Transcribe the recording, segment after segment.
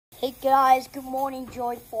Hey guys, good morning,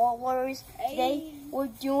 Joy followers. Hey.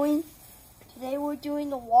 Today we're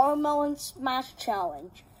doing the watermelon smash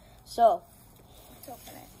challenge. So, Let's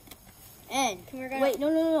open it. and wait,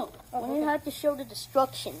 no. Oh, we okay. have to show the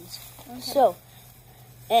instructions. Okay.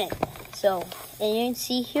 And you can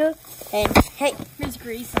see here. And hey, There's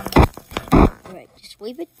grease on it. right, just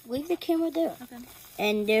leave the camera there. Okay.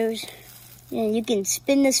 And you can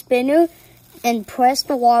spin the spinner and press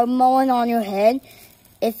the watermelon on your head.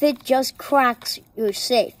 If it just cracks, you're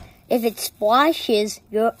safe. If it splashes,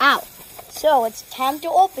 you're out. So it's time to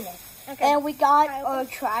open it. Okay. And we got our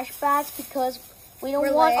trash bags because we don't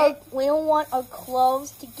We're want our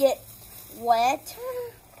clothes to get wet.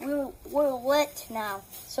 We're lit now.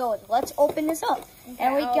 So let's open this up. Okay,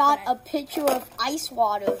 And we I'll got open a pitcher of ice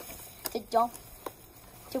water to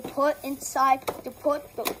put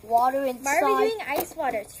the water inside. Why are we doing ice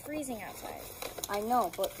water? It's freezing outside. I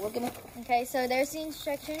know, but we're gonna. Okay, so there's the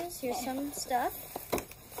instructions. Here's some stuff.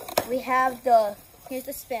 Here's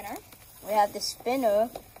the spinner. We have the spinner,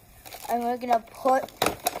 and we're gonna put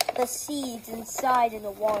the seeds inside in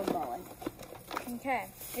the watermelon. Okay,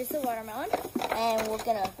 here's the watermelon. And we're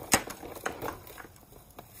gonna.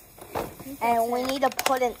 Okay, And we need to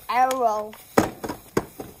put an arrow.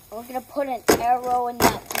 We're gonna put an arrow in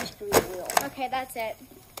that mystery wheel. Okay, that's it.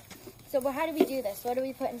 So, how do we do this? What do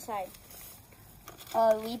we put inside?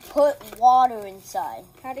 We put water inside.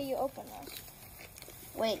 How do you open this?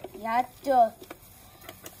 Wait, you have to.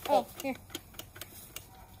 Oh, here.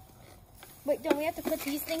 Wait, don't we have to put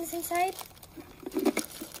these things inside?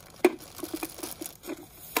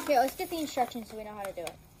 Here, let's get the instructions so we know how to do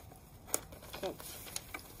it. Okay.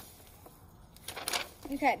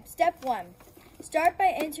 Okay, step 1. Start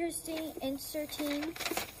by inserting.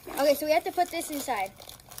 Okay, so we have to put this inside.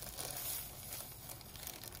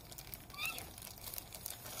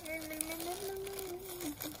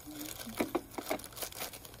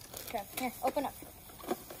 Okay, here, open up.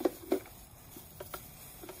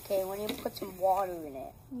 Okay, we need to put some water in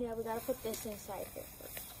it. Yeah, we gotta put this inside here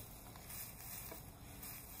first.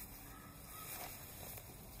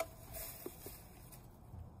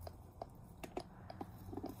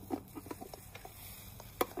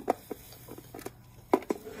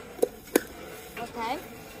 Okay.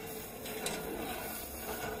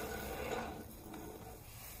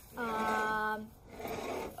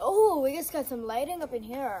 Oh, we just got some lighting up in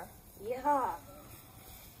here. Yeah.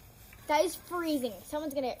 That is freezing.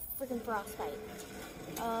 Someone's gonna get freaking frostbite.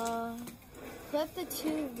 Clip the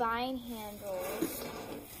 2 vine handles.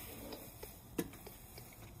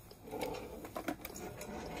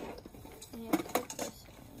 Yeah, put this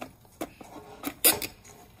in.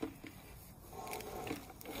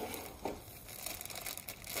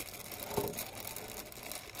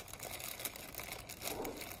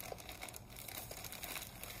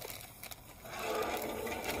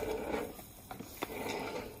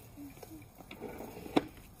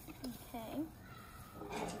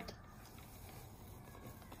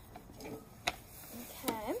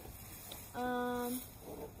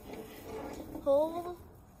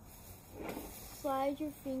 Slide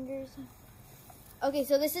your fingers. Okay,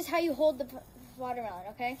 so this is how you hold the watermelon,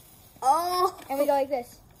 okay? Oh. And we go like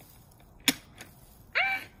this.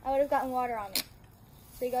 I would have gotten water on me.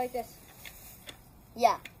 So you go like this.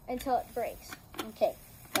 Yeah. Until it breaks. Okay.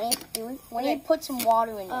 We need to put some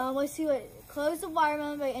water in it. Let's see what. Close the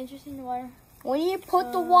watermelon by inserting the water. We need to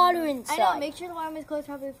put the water inside. I know. Make sure the watermelon is closed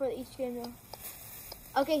properly before each game.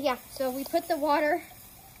 Okay, yeah. So we put the water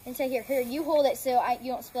inside here. Here, you hold it so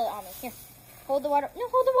you don't spill it on me. Here. Hold the water. No,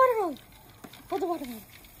 hold the watermelon. Hold the watermelon.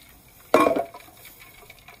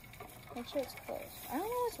 Make sure it's closed. I don't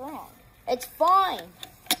know what's wrong. It's fine.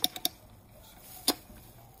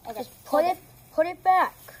 Okay. Just put it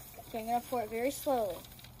back. Okay, I'm gonna pour it very slowly.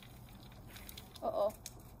 Uh-oh.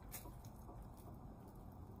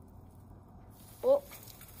 Oh.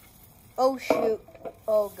 Oh shoot.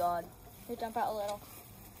 Oh god. Here, dump out a little.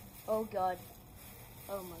 Oh god.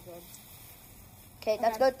 Oh my god. Okay,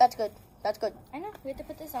 that's Okay. good. That's good. That's good. I know. We have to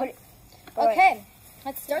put this Put on. it. All right. Okay.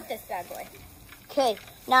 Let's start this bad boy. Okay.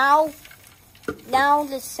 Now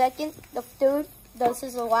the third. This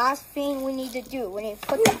is the last thing we need to do. We need to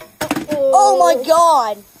put. Oh my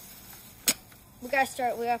god. We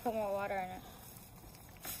gotta put more water in it.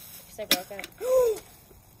 Because I broke it.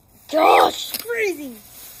 Gosh. Freezing.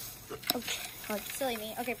 Okay. Silly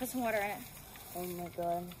me. Okay, put some water in it. Oh my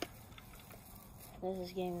god. This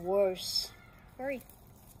is getting worse. Hurry.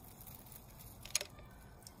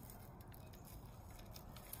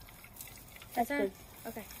 That's good.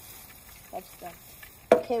 Okay. That's done.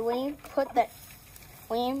 Okay, when you put that,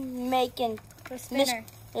 when you're making The spinner.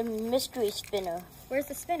 a mystery spinner, Where's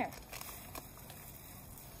the spinner?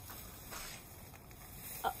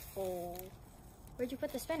 Uh-oh. Where'd you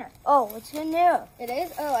put the spinner? Oh, it's in there. It is?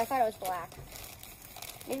 Oh, I thought it was black.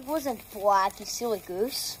 It wasn't black, you silly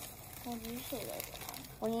goose. Well, usually like that.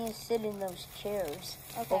 When you sit in those chairs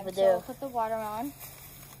Okay, over so there. we'll put the water on.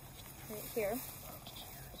 Right here.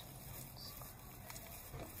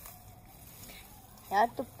 You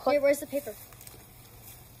have to put... Here, where's the paper?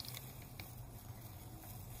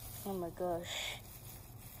 Oh my gosh.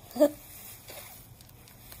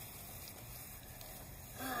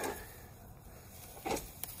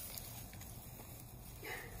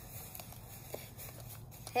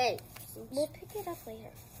 Hey. We'll pick it up later.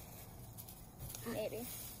 Maybe.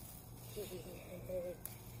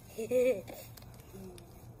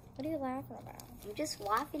 What are you laughing about? You're just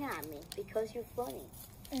laughing at me because you're funny.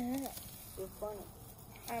 You're funny.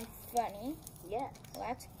 I'm funny. Yes. Well,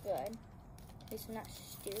 that's good. At least I'm not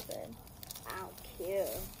stupid. I don't care.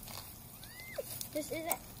 This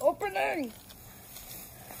isn't opening.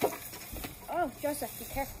 Oh, Joseph, be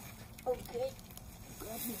careful. Okay.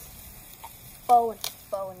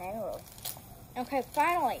 Bow and arrow. Okay,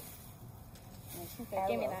 finally. Nice Okay,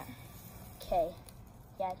 give me that. Okay.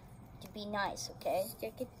 Yeah, to be nice, okay?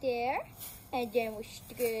 Stick it there, and then we'll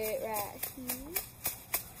stick it right here.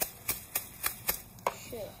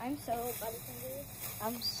 Shit, I'm so butterfingers.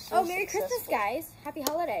 I'm so Oh, Merry Christmas, successful. guys. Happy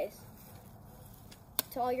holidays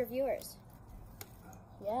to all your viewers.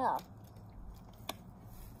 Yeah.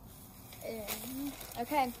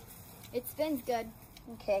 Okay, it spins good.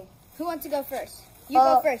 Okay. Who wants to go first? You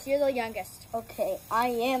go first. You're the youngest. Okay, I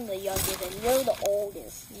am the youngest and you're the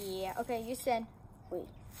oldest. Yeah. Okay, you spin. Wait.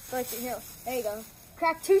 Go right here. There you go.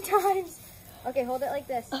 Crack 2 times. Okay, hold it like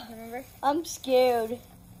this. Remember? I'm scared.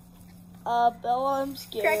 Bella, I'm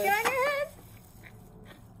scared. Crack it on your head.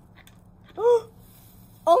 Oh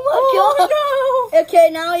my god. No. Okay,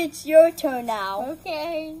 now it's your turn now.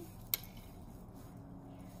 Okay.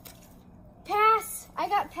 Pass. I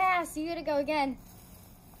got pass. You gotta go again.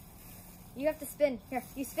 You have to spin. Here,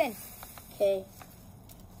 you spin. Okay.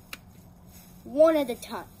 One at a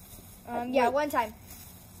time. Yeah, one time.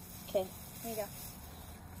 Okay. There you go.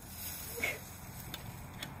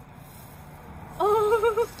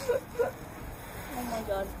 Oh. Oh my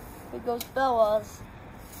god. Here goes Bella's.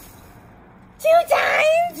 2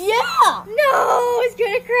 times? Yeah! No, it's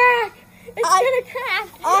gonna crack. It's gonna crack.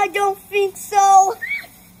 I don't think so.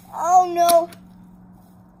 Oh no.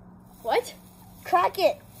 What? Crack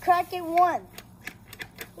it. Crack it one.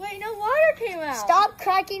 Wait, no water came out. Stop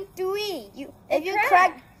cracking 3. If you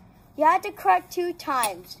crack, you have to crack 2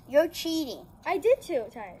 times. You're cheating. I did 2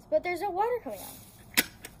 times, but there's no water coming out.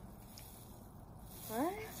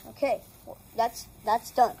 What? Okay. Well, that's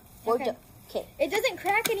done. We're Okay. done. Okay. It doesn't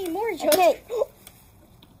crack anymore, Joe. Okay.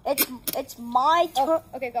 It's my turn. Oh,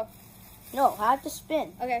 okay, go. No, I have to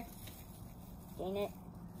spin. Okay. Dang it.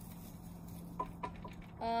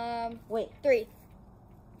 Wait. 3.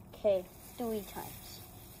 Okay. 3 times.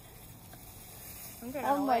 I'm gonna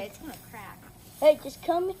Oh my- It's gonna crack. Hey, just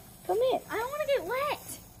come here. I don't want to get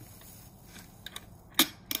wet.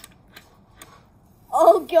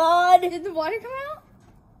 Oh God. Did the water come out?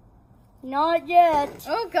 Not yet.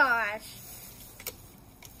 Oh gosh.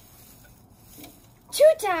 2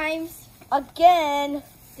 times. Again.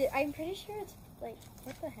 I'm pretty sure it's like,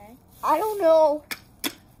 what the heck? I don't know.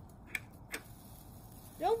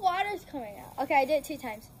 No water's coming out. Okay, I did it 2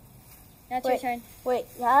 times. Now it's your turn. Wait,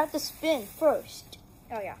 you have to spin first.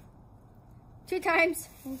 Oh yeah. 2 times.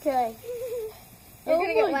 Okay. You're Oh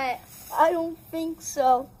gonna get my- wet. I don't think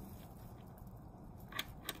so.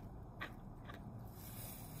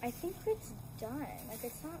 I think it's done. Like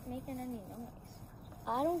it's not making any noise.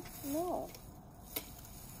 I don't know.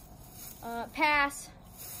 Pass.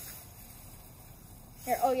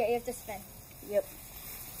 Here. Oh yeah, you have to spin. Yep.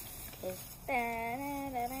 Okay.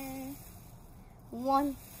 Da-da-da-da.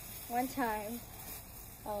 One. 1 time.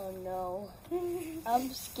 Oh no.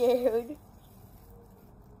 I'm scared.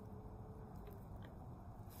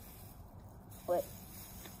 Wait.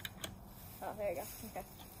 Oh, there you go. Okay.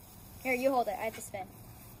 Here, you hold it. I have to spin.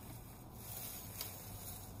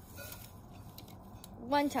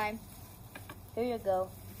 1 time. Here you go.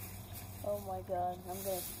 Oh my god, I'm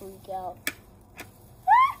gonna freak out.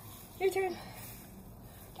 Your turn. Okay.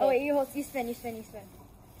 Oh wait, you hold. You spin. You spin.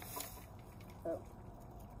 Oh.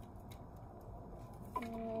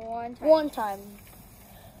 1 time. 1 time.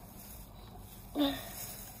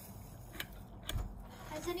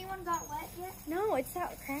 Has anyone got wet yet? No, it's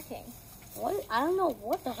not cracking. What? I don't know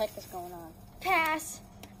what the heck is going on. Pass.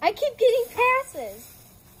 I keep getting passes.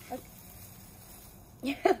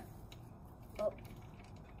 Yeah. Oh.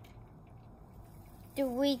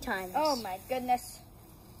 3 times. Oh my goodness.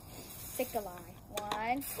 Stick a lie.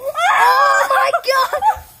 1. Oh my god!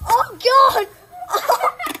 Oh god!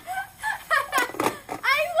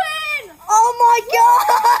 I win! Oh my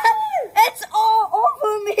god! It's all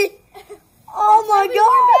over me! Oh my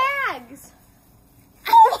god! Bags.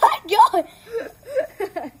 Oh my god!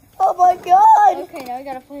 Oh my god! Okay, now we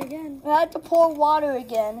gotta play again. I had to pour water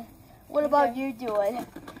again. What about you doing?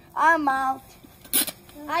 I'm out.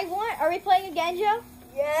 I won. Are we playing again, Joe?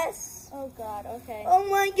 Yes. Oh god, okay. Oh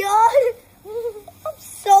my god! I'm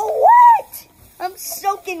so wet! I'm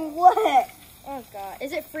soaking wet. Oh god.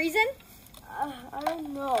 Is it freezing? I don't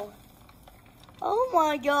know. Oh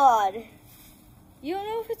my god. You don't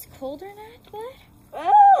know if it's cold or not, bud?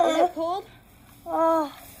 Ah. Is it cold?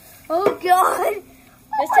 Oh god.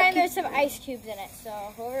 This time there's some ice cubes in it, so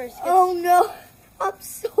whoever's gets... Oh no. I'm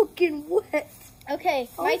soaking wet. Okay,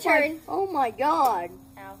 my turn. Oh my god.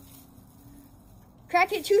 Ow.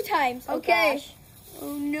 Crack it 2 times. Oh, Okay. gosh.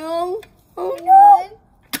 Oh no. Oh no.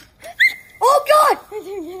 Oh god.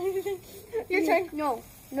 Your turn. No.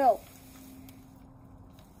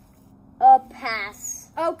 Pass.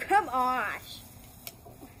 Oh, come on.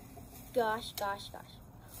 Gosh.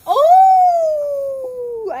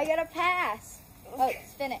 Oh! I got a pass. Oh,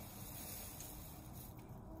 spin it.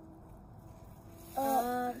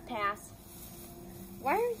 Pass.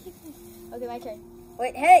 Why are you... Okay, my turn.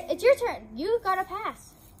 Wait, hey. It's your turn. You got a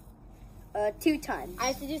pass. 2 times. I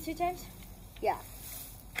have to do 2 times? Yeah.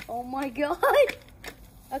 Oh my god.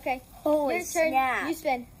 Okay. Holy Your turn. snap. You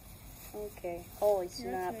spin. Okay. Holy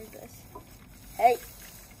snap. This. Hey.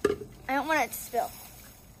 I don't want it to spill.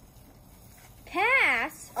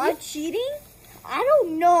 Pass? Are you cheating? I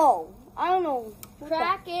don't know.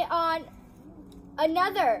 Crack it on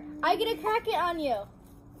another. I get to crack it on you.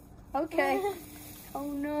 Okay. Oh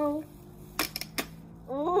no.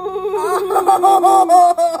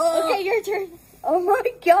 Okay, your turn. Oh my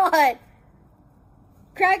god.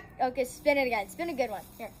 Crack. Okay, spin it again. Spin a good one.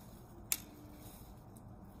 Here.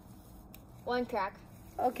 1 crack.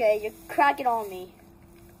 Okay, you crack it on me.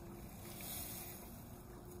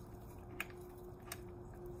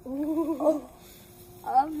 Ooh.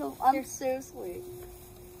 Oh, I'm seriously.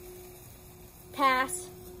 Pass.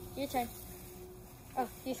 Your turn. Oh,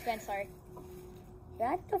 you spin. Sorry. You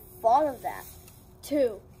had to follow that.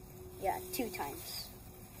 2. Yeah, 2 times.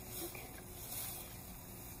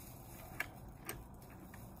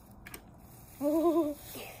 Ooh.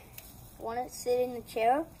 Want to sit in the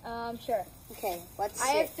chair? Sure. Okay, let's I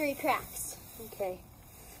sit. have 3 cracks. Okay.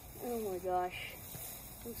 Oh my gosh.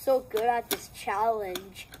 I'm so good at this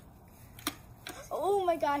challenge. Oh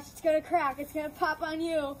my gosh, it's gonna crack. It's gonna pop on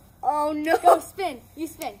you. Oh no. Go spin. You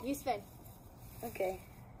spin. Okay.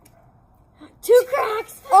 2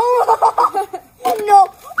 cracks. Oh, oh no.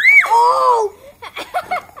 Oh!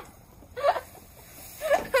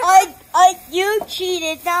 You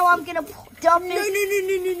cheated. Now I'm gonna dump it.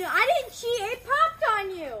 No. I didn't cheat. It popped on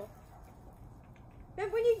you.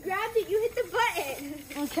 Remember when you grabbed it, you hit the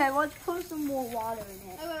button. Okay, let's put some more water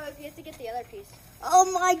in it. Oh, wait, you have to get the other piece. Oh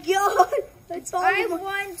my god. It's all I over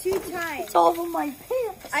won 2 times. It's all over my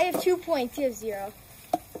pants. I have 2 points. You have 0.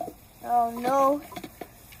 Oh no.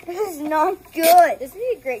 This is not good. This would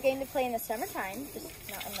be a great game to play in the summertime. Just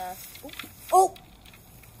not in the... Oh.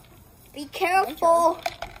 Be careful.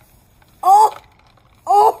 Oh.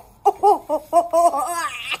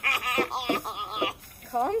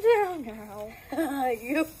 Calm down now.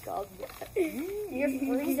 You calm down. You're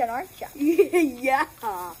freezing, aren't you? Yeah.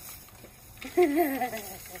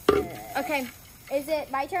 Okay. Is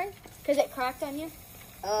it my turn? Because it cracked on you?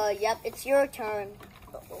 Yep, it's your turn.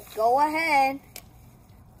 Go ahead.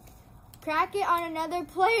 Crack it on another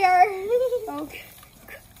player. Okay.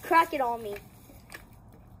 Crack it on me.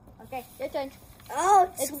 Okay, your turn. Oh,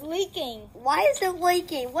 It's leaking. why is it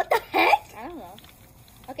leaking? What the heck? I don't know.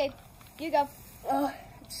 Okay, you go.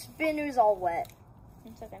 Spinner's all wet.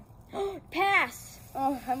 It's okay. Pass.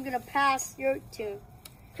 Oh, I'm gonna pass your turn.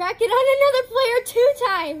 Crack it on another player 2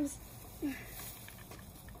 times.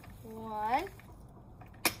 1,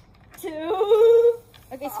 2.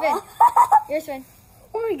 Okay, spin. Your spin.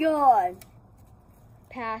 Oh my god.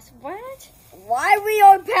 Pass. What? Why we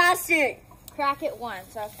are passing? Crack it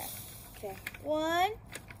once. Okay. Okay. 1.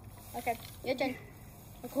 Okay, your turn.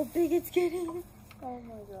 Look how big it's getting. Oh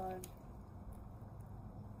my god.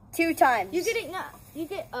 2 times. You get it not. You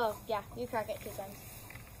get. Oh yeah, you crack it 2 times.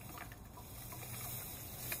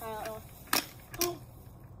 I don't know.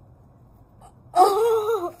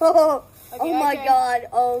 Oh, Okay, oh my turn. god.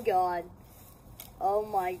 Oh god. Oh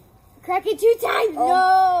my. Crack it 2 times. Oh.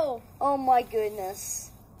 No. Oh my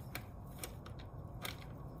goodness.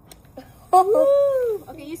 Woo!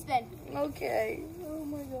 Okay, you spin. Okay. Oh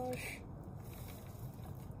my gosh.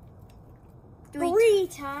 3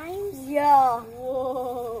 times? Yeah.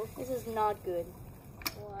 Whoa. This is not good.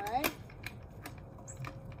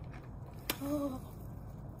 1.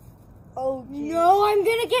 Oh, geez. No, I'm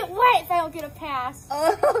gonna get wet if I don't get a pass.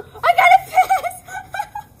 I got a pass!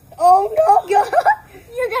 Oh no, God.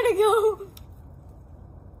 You're gonna go.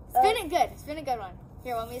 Spin it good. Spin a good one.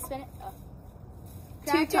 Here, want me to spin it? Oh.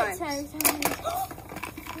 2 Crack times. it 10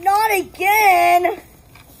 times. Not again.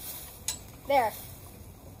 There.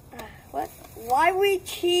 What? Why are we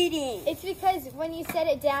cheating? It's because when you set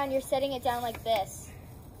it down, you're setting it down like this.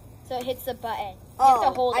 So it hits the button. You have to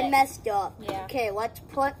hold it. I messed up. Yeah. Okay, let's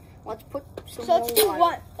put some So more let's do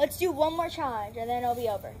water. Let's do one more challenge and then it'll be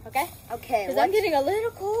over, okay? Okay. Because I'm getting a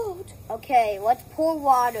little cold. Okay, let's pour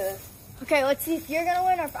water. Okay, let's see if you're gonna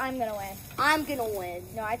win or if I'm gonna win. I'm gonna win.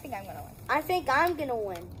 No, I think I'm gonna win. I think I'm gonna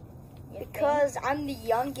win. You Because I'm the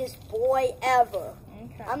youngest boy ever.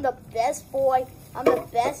 think? Okay. I'm the best boy. I'm the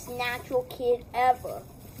best natural kid ever.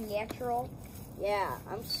 Natural. Yeah,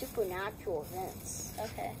 I'm supernatural events.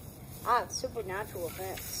 Okay. I have supernatural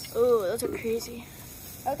events. Ooh, those are crazy.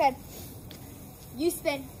 Okay. You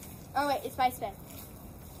spin. Oh wait, it's my spin.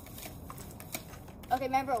 Okay,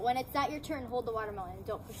 remember, when it's not your turn, hold the watermelon and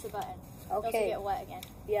don't push the button. Else Okay. you get wet again.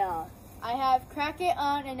 Yeah. I have crack it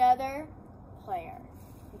on another player.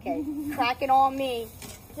 Okay. Crack it on me.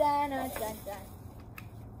 Dun, dun, dun, dun.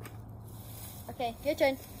 Okay, your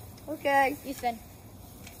turn. Okay. You spin.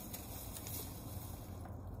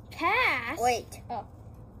 Pass. Wait.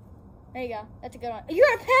 There you go. That's a good one. You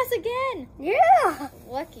got to pass again. Yeah.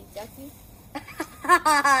 Lucky ducky.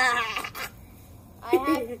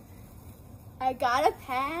 I I got a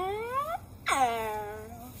pass.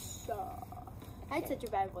 I had such a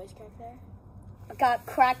bad voice crack there. got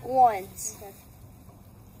crack once. Okay.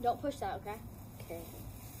 Don't push that, okay? Okay.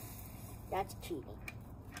 That's cheating.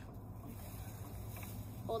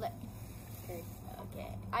 Hold it. Okay. Okay.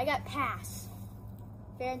 I got pass.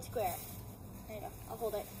 Fair and square. There you go. I'll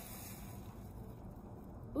hold it.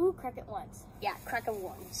 Ooh, crack it once. Yeah, crack it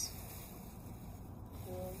once.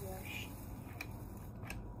 Oh gosh.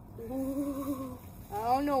 Ooh. I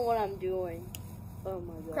don't know what I'm doing. Oh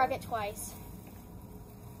my god. Crack it twice.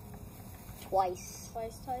 Twice.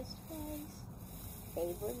 Twice.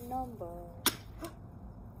 Favorite number.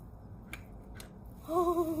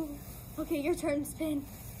 Oh. Okay, your turn, spin.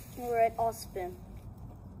 Alright, I'll spin.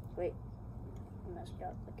 Wait. I messed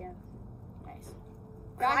up again. Nice.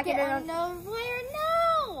 Crack it on in. no player.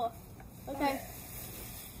 No. Okay.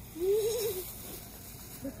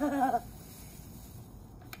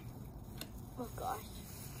 Oh gosh.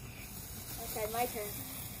 Okay, my turn.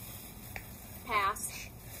 Pass.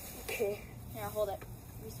 Okay. Here, hold it.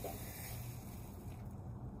 You spin.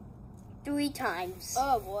 3 times.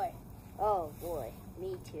 Oh boy. Oh boy.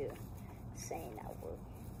 Me too. Saying that word.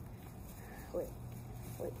 Wait.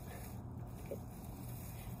 Okay.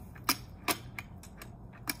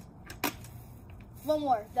 One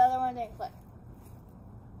more. The other one didn't click.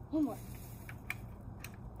 One more.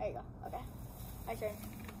 There you go. Okay. My turn.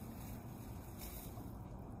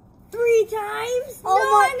 3 times? Oh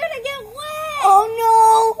no, my- I'm gonna get wet. Oh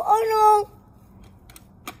no! Oh no!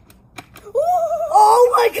 Ooh. Oh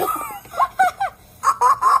my god!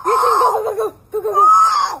 Go.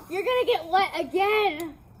 You're gonna get wet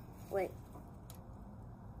again. Wait.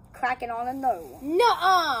 Cracking on another one.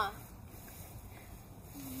 Nuh-uh.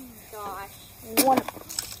 Gosh. One.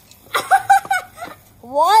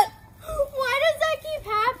 What? Why does that keep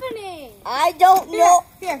happening? I don't know.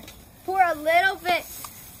 Here. Pour a little bit.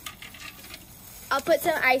 I'll put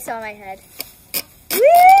some ice on my head.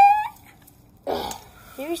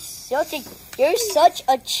 You're such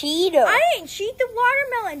a cheater. I didn't cheat. The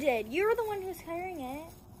watermelon did. You're the one who's carrying it.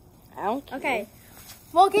 I don't care. Okay.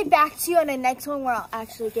 We'll get back to you on the next one where I'll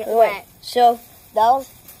actually get Wait. wet. So that was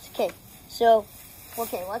okay. So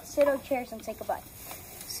okay, let's sit our chairs and say goodbye.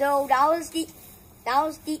 So that was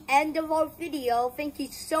the end of our video. Thank you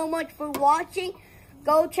so much for watching.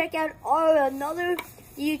 Go check out our another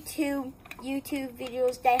YouTube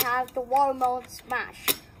videos that have the watermelon smash,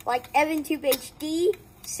 like EvanTube HD,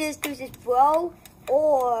 Sisters is Bro,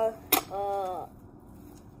 or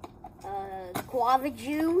guava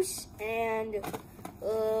juice, and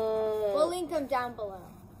We'll link them down below.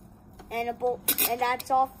 and that's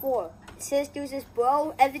all 4. Sisters is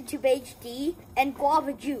Bro, EvanTube HD, and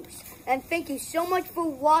guava juice. And thank you so much for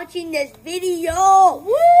watching this video.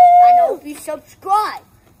 Woo! And I hope you subscribe.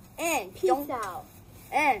 And Peace don't out.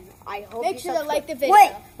 And I hope Make you sure to subscribe. like the video.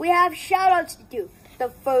 Wait, we have shout outs to do. The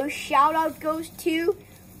first shout out goes to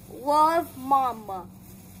Love Mama.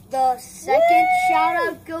 the second shout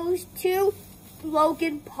out goes to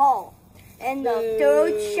Logan Paul. And the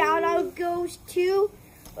third shout out goes to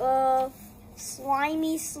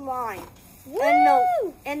Slimy Slime.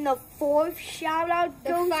 And the fourth shout out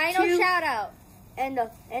goes to the final shout out.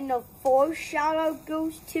 And the fourth shout out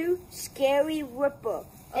goes to Scary Ripper.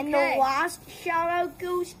 Okay. And the last shout out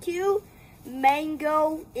goes to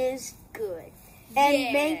Mango is Good.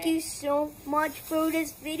 And thank you so much for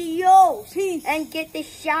this video. Peace. And get the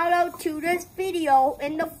shout out to this video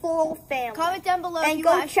in the full family. Comment down below. And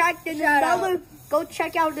go check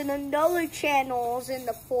out the other channels in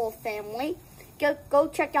the full family. Go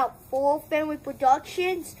check out Full Family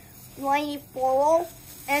Productions, Laney Floral,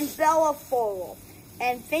 and Bella Floral.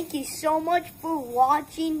 And thank you so much for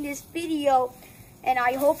watching this video. And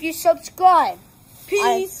I hope you subscribe.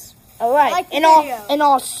 Peace. All right, Like the and video.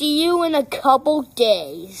 I'll see you in a couple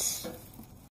days.